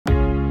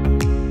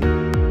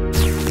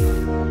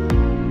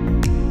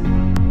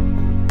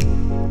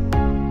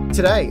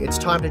Today, it's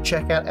time to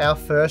check out our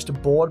first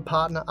board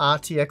partner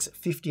RTX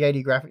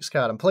 5080 graphics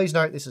card. And please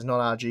note, this is not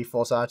our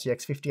GeForce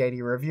RTX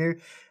 5080 review.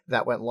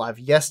 That went live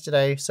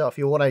yesterday. So if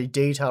you want a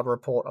detailed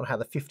report on how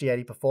the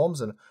 5080 performs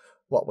and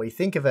what we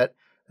think of it,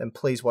 then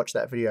please watch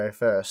that video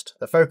first.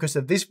 The focus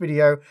of this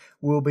video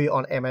will be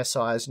on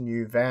MSI's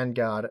new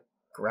Vanguard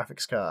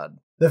graphics card.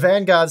 The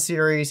Vanguard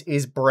series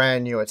is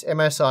brand new. It's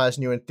MSI's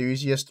new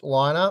enthusiast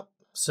lineup.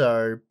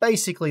 So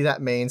basically that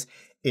means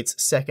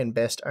it's second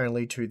best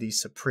only to the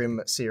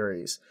Supreme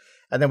series.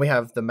 And then we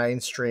have the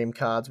mainstream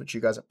cards, which you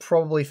guys are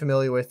probably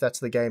familiar with. That's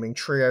the Gaming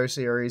Trio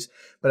series.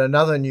 But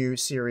another new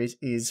series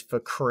is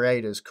for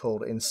creators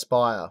called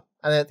Inspire.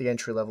 And then at the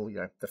entry level,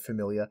 the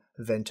familiar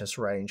Ventus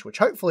range, which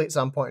hopefully at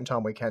some point in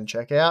time we can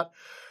check out.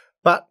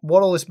 But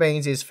what all this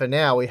means is for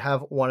now, we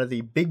have one of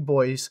the big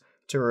boys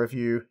to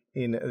review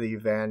in the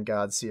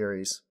Vanguard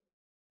series.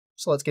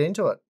 So let's get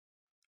into it.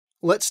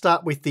 Let's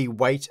start with the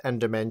weight and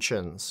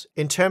dimensions.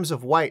 In terms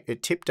of weight,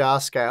 it tipped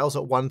our scales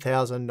at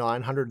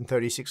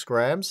 1,936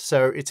 grams,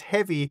 so it's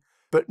heavy,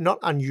 but not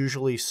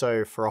unusually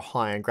so for a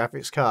high-end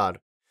graphics card.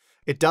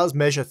 It does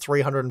measure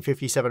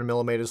 357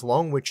 millimeters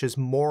long, which is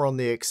more on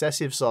the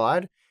excessive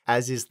side,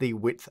 as is the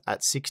width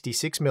at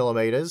 66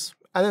 millimeters,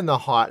 and then the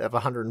height of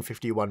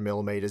 151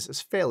 millimeters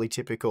is fairly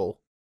typical.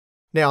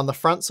 Now on the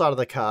front side of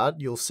the card,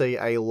 you'll see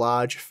a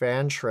large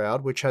fan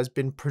shroud, which has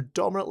been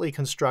predominantly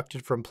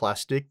constructed from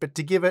plastic, but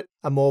to give it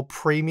a more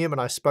premium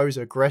and I suppose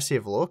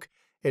aggressive look,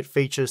 it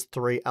features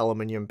 3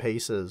 aluminium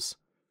pieces.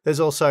 There's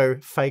also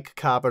fake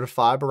carbon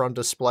fiber on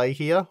display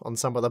here on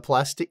some of the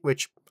plastic,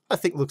 which I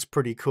think looks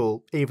pretty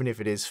cool, even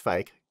if it is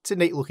fake. It's a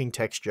neat looking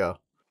texture.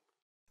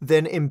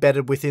 Then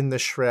embedded within the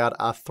shroud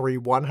are 3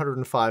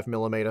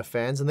 105mm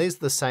fans, and these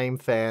are the same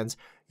fans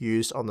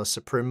used on the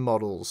Supreme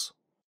models.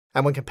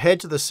 And when compared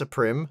to the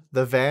Supreme,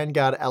 the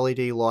Vanguard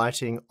LED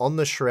lighting on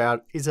the shroud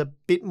is a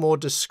bit more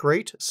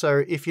discreet,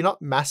 so if you're not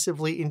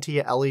massively into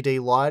your LED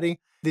lighting,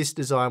 this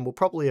design will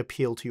probably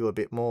appeal to you a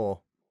bit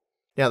more.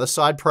 Now the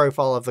side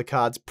profile of the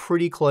card's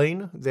pretty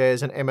clean.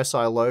 There's an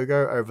MSI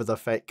logo over the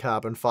fake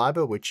carbon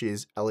fiber, which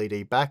is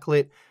LED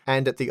backlit,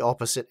 and at the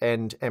opposite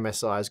end,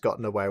 MSI has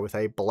gotten away with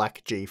a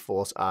black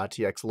GeForce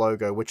RTX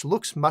logo, which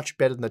looks much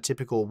better than the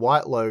typical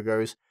white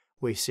logos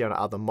we see on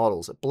other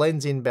models. It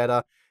blends in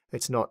better,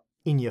 it's not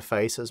in your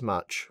face as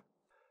much.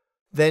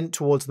 Then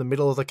towards the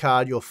middle of the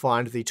card, you'll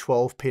find the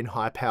 12-pin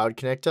high-powered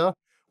connector,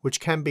 which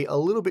can be a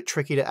little bit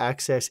tricky to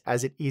access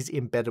as it is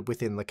embedded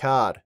within the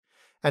card.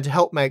 And to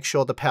help make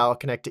sure the power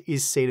connector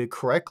is seated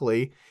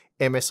correctly,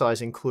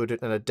 MSI's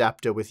included an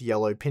adapter with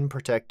yellow pin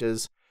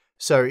protectors,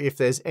 so if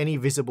there's any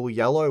visible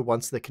yellow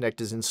once the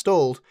connector's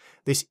installed,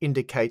 this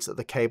indicates that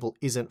the cable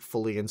isn't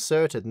fully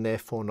inserted and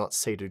therefore not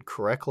seated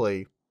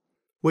correctly,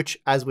 which,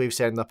 as we've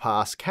said in the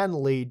past,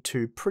 can lead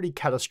to pretty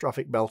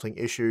catastrophic melting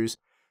issues.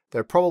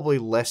 They're probably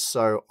less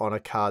so on a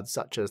card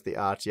such as the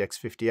RTX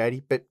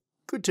 5080, but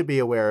good to be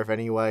aware of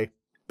anyway.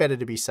 Better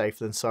to be safe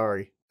than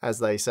sorry, as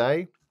they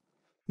say.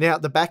 Now,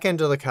 at the back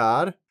end of the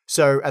card,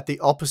 so at the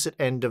opposite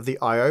end of the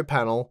I/O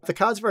panel, the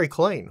card's very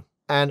clean.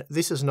 And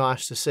this is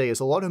nice to see,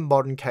 as a lot of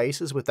modern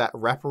cases with that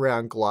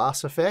wraparound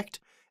glass effect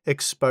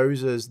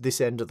exposes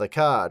this end of the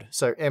card.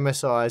 So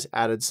MSI's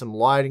added some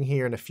lighting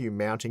here and a few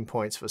mounting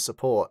points for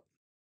support.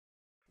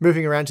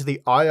 Moving around to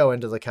the I/O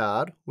end of the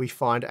card, we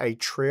find a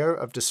trio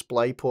of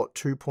DisplayPort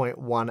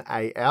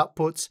 2.1A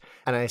outputs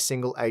and a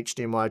single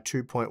HDMI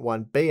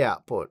 2.1B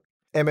output.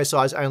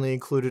 MSI's only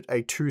included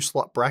a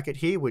 2-slot bracket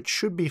here, which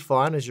should be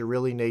fine as you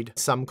really need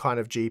some kind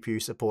of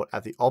GPU support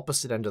at the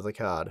opposite end of the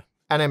card.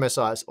 And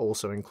MSI's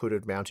also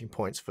included mounting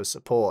points for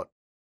support.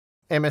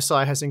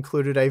 MSI has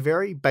included a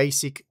very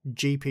basic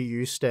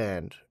GPU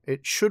stand.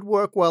 It should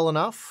work well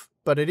enough,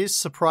 but it is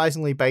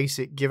surprisingly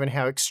basic given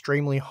how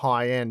extremely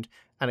high-end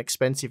and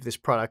expensive this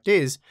product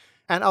is,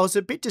 and I was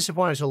a bit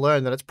disappointed to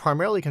learn that it's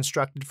primarily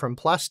constructed from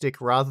plastic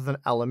rather than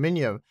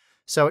aluminium,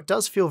 so it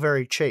does feel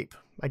very cheap.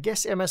 I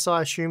guess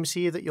MSI assumes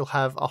here that you'll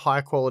have a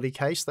high quality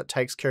case that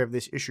takes care of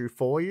this issue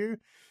for you,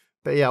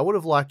 but yeah, I would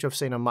have liked to have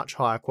seen a much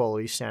higher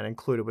quality stand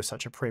included with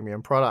such a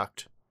premium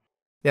product.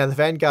 Now the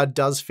Vanguard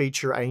does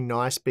feature a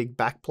nice big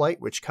backplate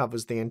which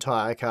covers the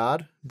entire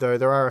card, though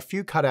there are a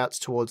few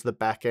cutouts towards the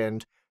back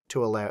end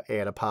to allow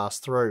air to pass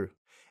through.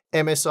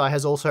 MSI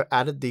has also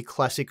added the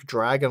classic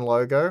dragon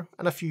logo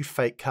and a few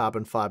fake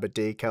carbon fiber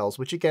decals,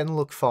 which again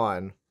look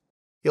fine.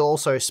 You'll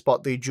also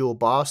spot the dual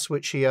BIOS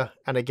switch here,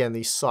 and again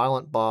the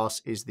silent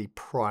BIOS is the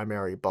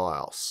primary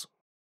BIOS.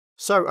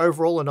 So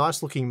overall a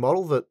nice looking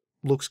model that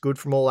looks good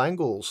from all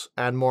angles,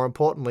 and more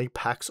importantly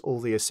packs all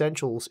the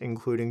essentials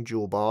including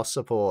dual BIOS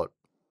support.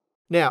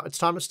 Now it's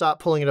time to start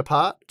pulling it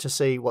apart to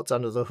see what's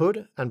under the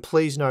hood, and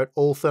please note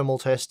all thermal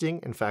testing,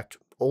 in fact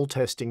all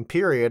testing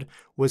period,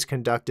 was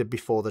conducted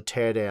before the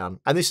teardown,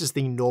 and this is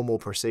the normal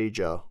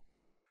procedure.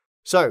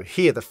 So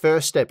here the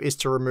first step is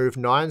to remove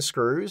 9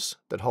 screws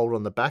that hold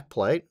on the back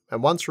plate,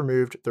 and once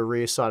removed the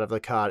rear side of the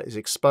card is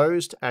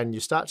exposed and you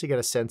start to get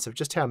a sense of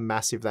just how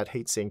massive that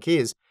heatsink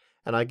is,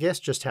 and I guess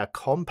just how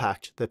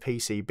compact the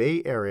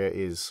PCB area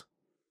is.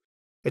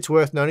 It's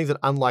worth noting that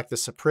unlike the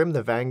Supreme,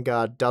 the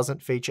Vanguard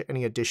doesn't feature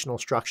any additional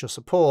structure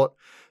support,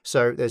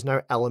 so there's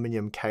no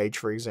aluminium cage,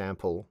 for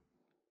example.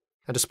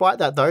 And despite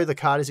that though, the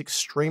card is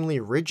extremely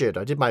rigid.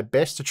 I did my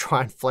best to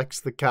try and flex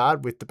the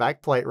card with the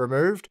backplate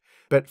removed,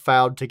 but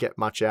failed to get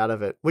much out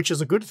of it, which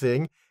is a good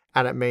thing,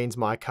 and it means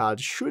my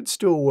card should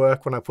still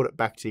work when I put it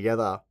back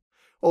together.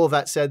 All of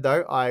that said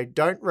though, I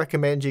don't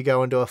recommend you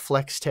go and do a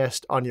flex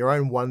test on your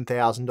own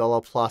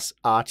 $1,000 plus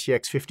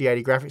RTX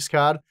 5080 graphics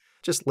card.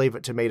 Just leave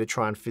it to me to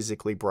try and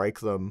physically break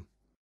them.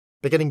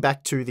 But getting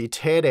back to the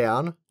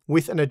teardown,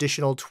 with an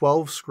additional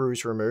 12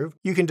 screws removed,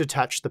 you can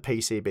detach the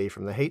PCB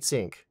from the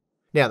heatsink.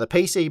 Now, the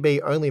PCB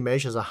only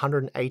measures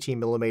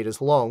 180mm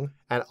long,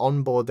 and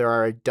on board there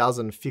are a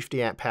dozen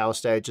 50A power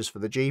stages for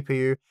the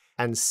GPU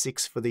and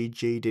 6 for the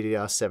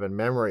GDDR7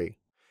 memory.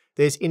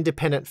 There's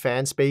independent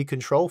fan speed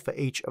control for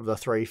each of the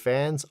 3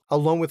 fans,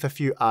 along with a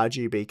few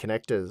RGB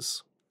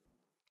connectors.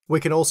 We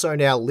can also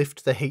now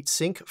lift the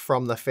heatsink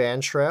from the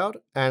fan shroud,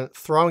 and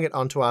throwing it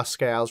onto our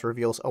scales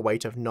reveals a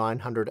weight of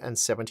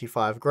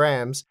 975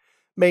 grams,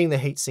 meaning the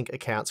heatsink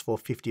accounts for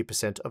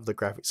 50% of the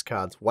graphics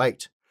card's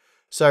weight.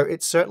 So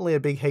it's certainly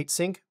a big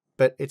heatsink,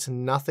 but it's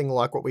nothing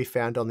like what we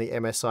found on the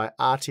MSI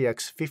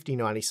RTX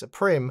 5090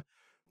 Supreme,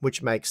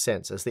 which makes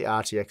sense as the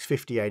RTX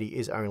 5080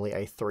 is only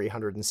a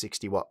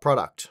 360 watt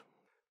product.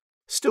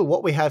 Still,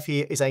 what we have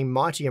here is a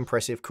mighty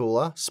impressive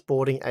cooler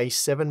sporting a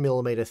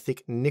 7mm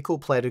thick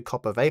nickel-plated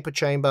copper vapor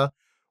chamber,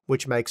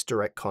 which makes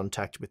direct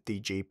contact with the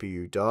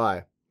GPU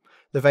die.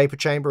 The vapor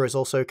chamber is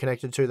also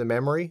connected to the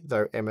memory,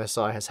 though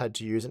MSI has had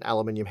to use an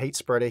aluminium heat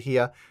spreader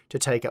here to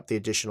take up the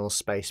additional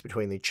space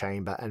between the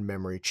chamber and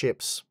memory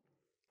chips.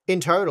 In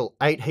total,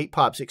 8 heat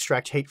pipes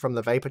extract heat from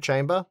the vapor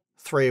chamber,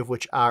 3 of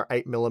which are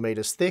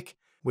 8mm thick,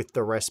 with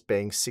the rest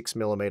being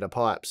 6mm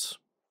pipes.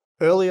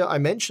 Earlier, I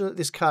mentioned that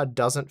this card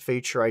doesn't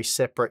feature a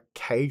separate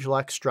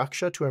cage-like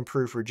structure to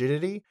improve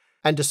rigidity,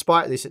 and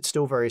despite this, it's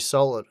still very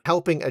solid.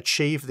 Helping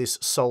achieve this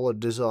solid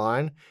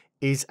design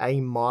is a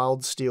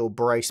mild steel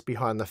brace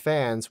behind the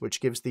fans, which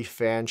gives the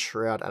fan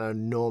shroud an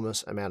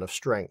enormous amount of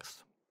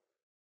strength.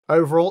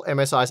 Overall,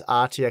 MSI's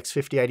RTX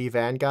 5080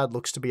 Vanguard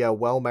looks to be a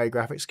well-made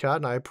graphics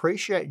card, and I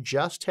appreciate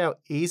just how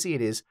easy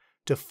it is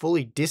to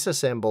fully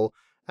disassemble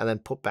and then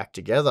put back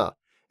together.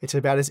 It's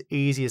about as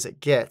easy as it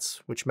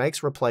gets, which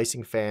makes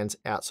replacing fans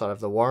outside of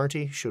the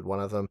warranty, should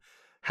one of them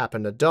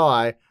happen to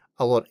die,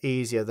 a lot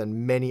easier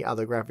than many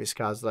other graphics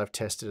cards that I've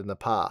tested in the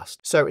past.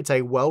 So it's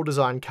a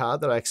well-designed card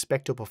that I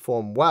expect to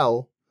perform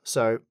well,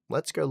 so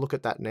let's go look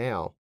at that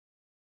now.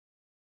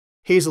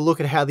 Here's a look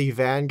at how the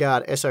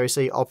Vanguard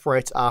SOC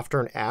operates after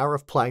an hour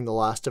of playing The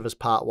Last of Us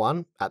Part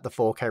 1 at the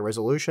 4K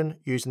resolution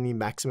using the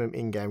maximum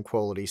in-game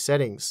quality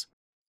settings.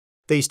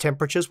 These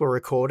temperatures were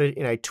recorded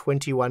in a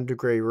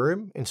 21-degree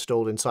room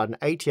installed inside an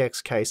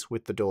ATX case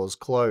with the doors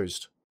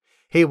closed.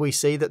 Here we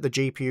see that the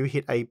GPU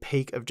hit a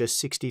peak of just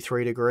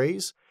 63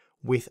 degrees,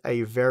 with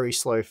a very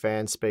slow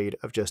fan speed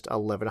of just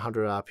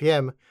 1100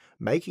 RPM,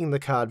 making the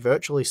card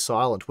virtually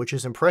silent, which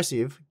is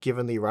impressive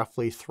given the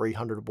roughly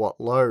 300 watt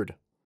load.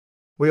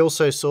 We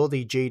also saw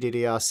the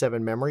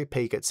GDDR7 memory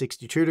peak at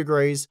 62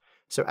 degrees,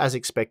 so as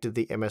expected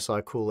the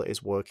MSI cooler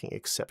is working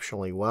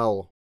exceptionally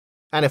well.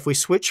 And if we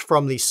switch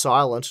from the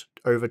silent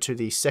over to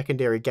the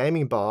secondary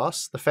gaming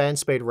BIOS, the fan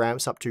speed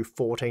ramps up to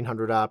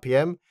 1400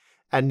 RPM,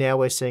 and now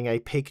we're seeing a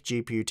peak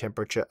GPU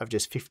temperature of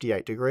just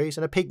 58 degrees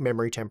and a peak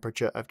memory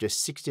temperature of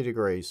just 60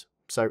 degrees.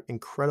 So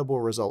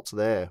incredible results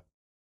there.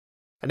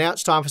 And now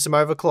it's time for some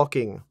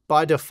overclocking.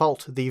 By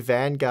default, the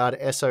Vanguard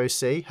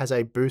SOC has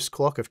a boost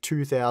clock of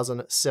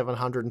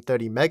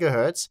 2730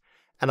 MHz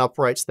and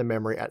operates the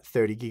memory at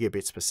 30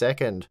 gigabits per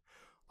second.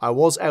 I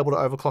was able to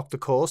overclock the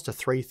cores to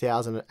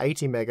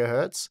 3080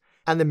 MHz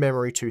and the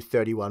memory to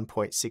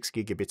 31.6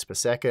 gigabits per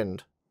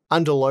second.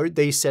 Under load,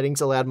 these settings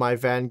allowed my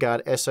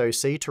Vanguard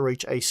SOC to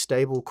reach a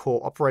stable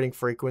core operating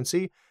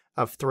frequency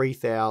of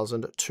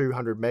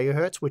 3200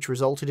 MHz, which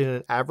resulted in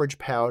an average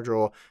power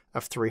draw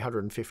of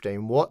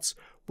 315 watts,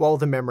 while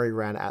the memory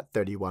ran at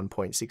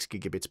 31.6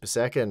 gigabits per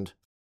second.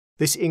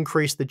 This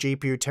increased the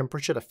GPU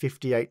temperature to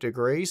 58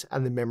 degrees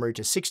and the memory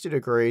to 60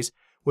 degrees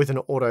with an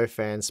auto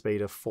fan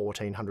speed of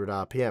 1400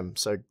 RPM,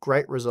 so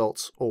great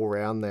results all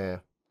round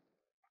there.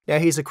 Now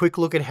here's a quick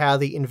look at how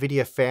the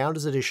NVIDIA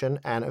Founders Edition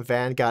and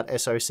Vanguard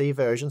SoC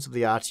versions of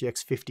the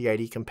RTX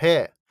 5080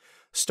 compare.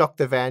 Stock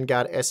the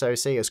Vanguard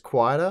SoC is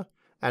quieter,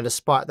 and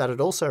despite that it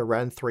also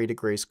ran 3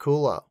 degrees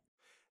cooler.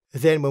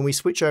 Then when we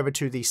switch over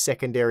to the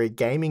secondary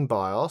gaming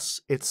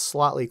BIOS, it's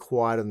slightly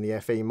quieter than the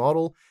FE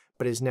model,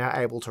 but is now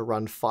able to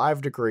run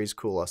 5 degrees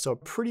cooler, so a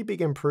pretty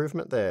big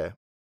improvement there.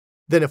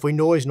 Then if we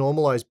noise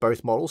normalize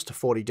both models to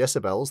 40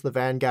 decibels, the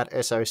Vanguard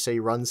SoC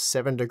runs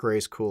 7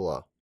 degrees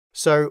cooler.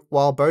 So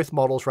while both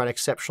models ran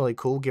exceptionally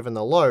cool given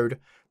the load,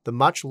 the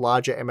much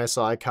larger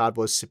MSI card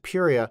was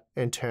superior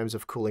in terms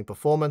of cooling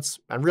performance,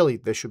 and really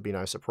there should be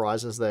no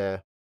surprises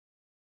there.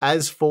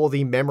 As for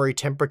the memory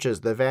temperatures,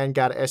 the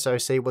Vanguard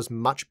SoC was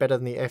much better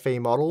than the FE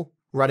model,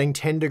 running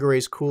 10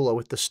 degrees cooler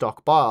with the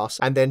stock BIOS,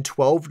 and then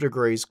 12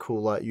 degrees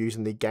cooler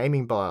using the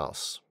gaming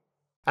BIOS.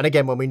 And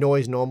again, when we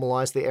noise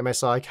normalized, the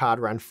MSI card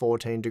ran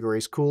 14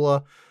 degrees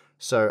cooler,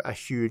 so a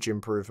huge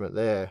improvement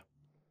there.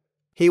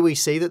 Here we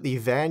see that the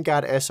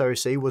Vanguard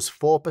SoC was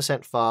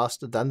 4%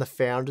 faster than the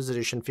Founders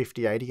Edition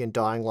 5080 and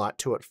Dying Light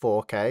 2 at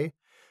 4K,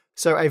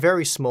 so a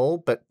very small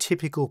but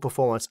typical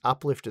performance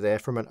uplift there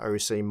from an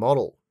OC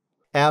model.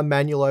 Our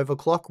manual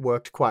overclock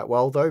worked quite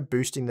well though,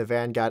 boosting the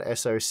Vanguard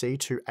SoC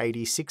to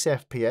 86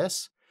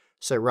 FPS,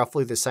 so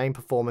roughly the same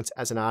performance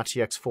as an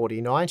RTX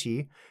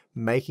 4090,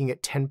 making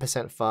it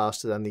 10%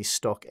 faster than the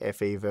stock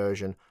FE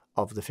version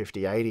of the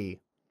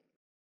 5080.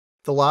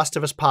 The Last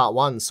of Us Part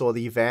 1 saw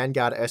the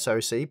Vanguard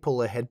SoC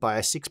pull ahead by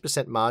a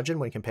 6% margin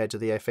when compared to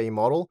the FE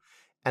model,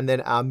 and then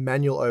our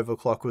manual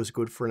overclock was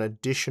good for an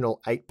additional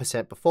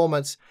 8%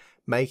 performance,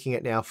 making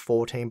it now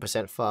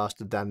 14%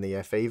 faster than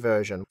the FE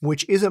version,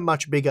 which is a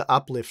much bigger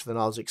uplift than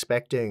I was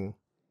expecting.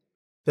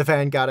 The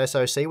Vanguard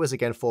SoC was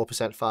again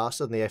 4%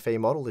 faster than the FE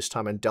model, this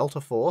time in Delta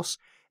Force,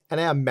 and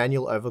our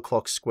manual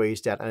overclock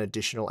squeezed out an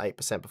additional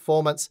 8%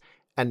 performance,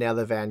 and now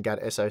the Vanguard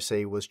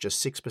SoC was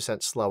just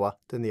 6% slower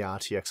than the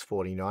RTX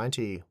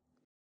 4090.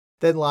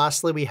 Then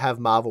lastly we have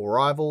Marvel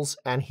Rivals,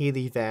 and here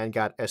the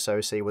Vanguard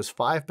SoC was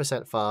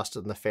 5%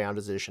 faster than the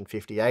Founders Edition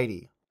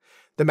 5080.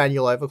 The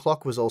manual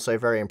overclock was also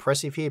very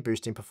impressive here,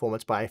 boosting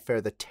performance by a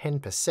further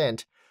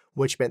 10%,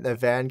 which meant the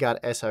Vanguard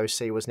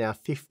SoC was now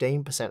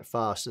 15%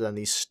 faster than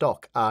the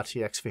stock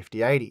RTX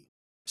 5080.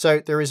 So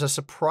there is a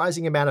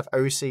surprising amount of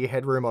OC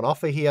headroom on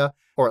offer here,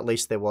 or at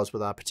least there was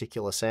with our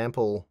particular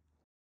sample.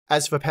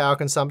 As for power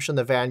consumption,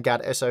 the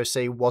Vanguard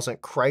SoC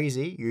wasn't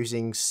crazy,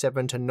 using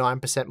 7 to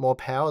 9% more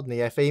power than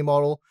the FE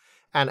model,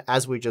 and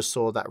as we just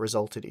saw, that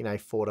resulted in a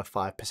 4 to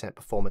 5%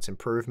 performance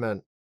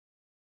improvement.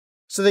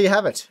 So there you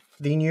have it,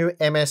 the new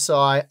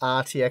MSI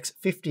RTX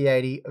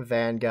 5080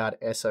 Vanguard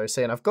SoC,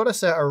 and I've got to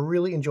say I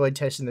really enjoyed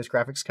testing this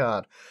graphics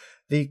card.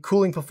 The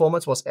cooling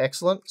performance was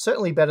excellent,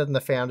 certainly better than the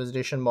Founders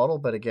Edition model,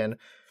 but again,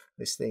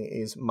 this thing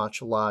is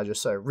much larger,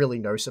 so really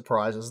no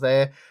surprises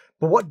there.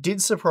 But what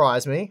did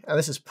surprise me, and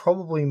this is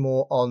probably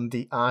more on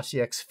the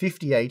RTX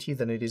 5080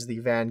 than it is the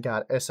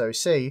Vanguard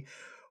SoC,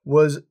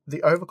 was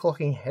the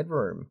overclocking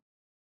headroom.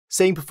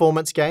 Seeing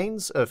performance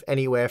gains of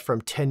anywhere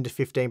from 10 to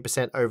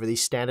 15% over the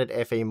standard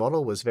FE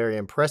model was very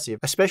impressive,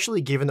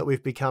 especially given that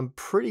we've become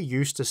pretty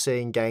used to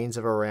seeing gains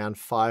of around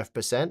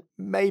 5%,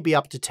 maybe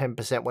up to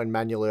 10% when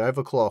manually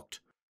overclocked.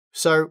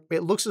 So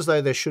it looks as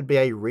though there should be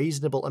a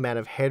reasonable amount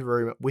of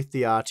headroom with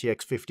the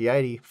RTX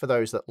 5080 for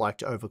those that like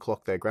to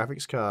overclock their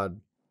graphics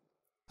card.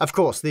 Of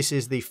course, this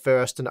is the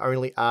first and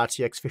only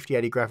RTX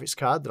 5080 graphics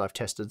card that I've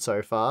tested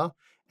so far,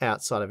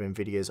 outside of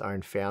Nvidia's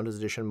own Founders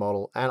Edition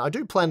model, and I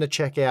do plan to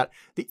check out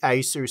the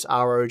Asus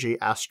ROG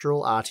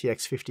Astral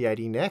RTX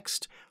 5080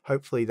 next.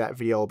 Hopefully that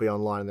video will be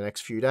online in the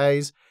next few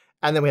days,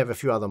 and then we have a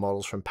few other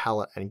models from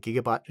Palette and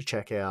Gigabyte to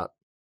check out.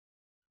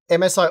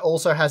 MSI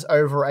also has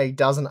over a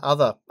dozen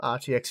other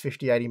RTX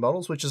 5080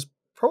 models, which is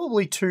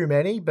probably too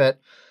many,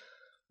 but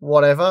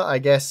whatever, I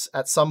guess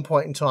at some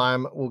point in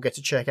time we'll get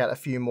to check out a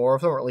few more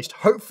of them, or at least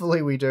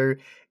hopefully we do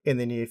in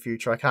the near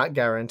future. I can't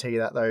guarantee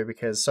that though,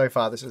 because so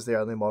far this is the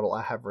only model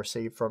I have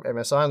received from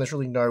MSI, and there's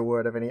really no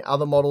word of any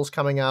other models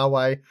coming our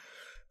way.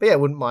 But yeah, I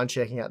wouldn't mind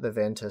checking out the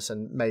Ventus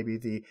and maybe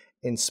the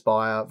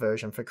Inspire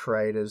version for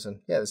creators.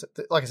 And yeah,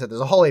 like I said, there's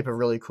a whole heap of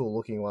really cool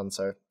looking ones,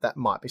 so that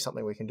might be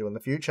something we can do in the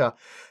future.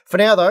 For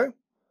now though,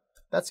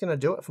 that's going to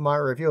do it for my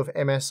review of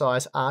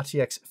MSI's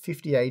RTX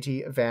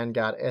 5080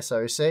 Vanguard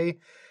SoC.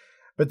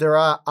 But there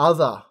are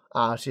other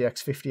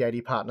RTX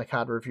 5080 partner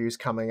card reviews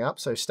coming up,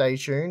 so stay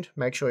tuned.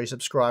 Make sure you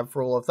subscribe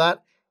for all of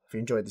that. If you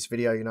enjoyed this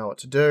video, you know what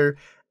to do.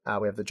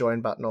 We have the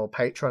join button or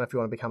Patreon if you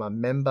want to become a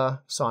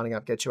member. Signing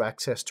up gets you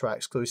access to our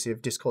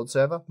exclusive Discord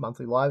server,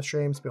 monthly live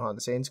streams, behind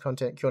the scenes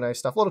content, Q&A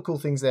stuff, a lot of cool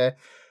things there.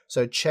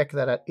 So check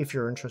that out if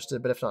you're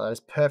interested, but if not, that is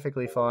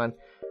perfectly fine.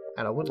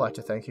 And I would like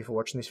to thank you for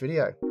watching this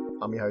video.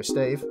 I'm your host,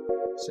 Steve.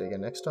 See you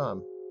again next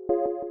time.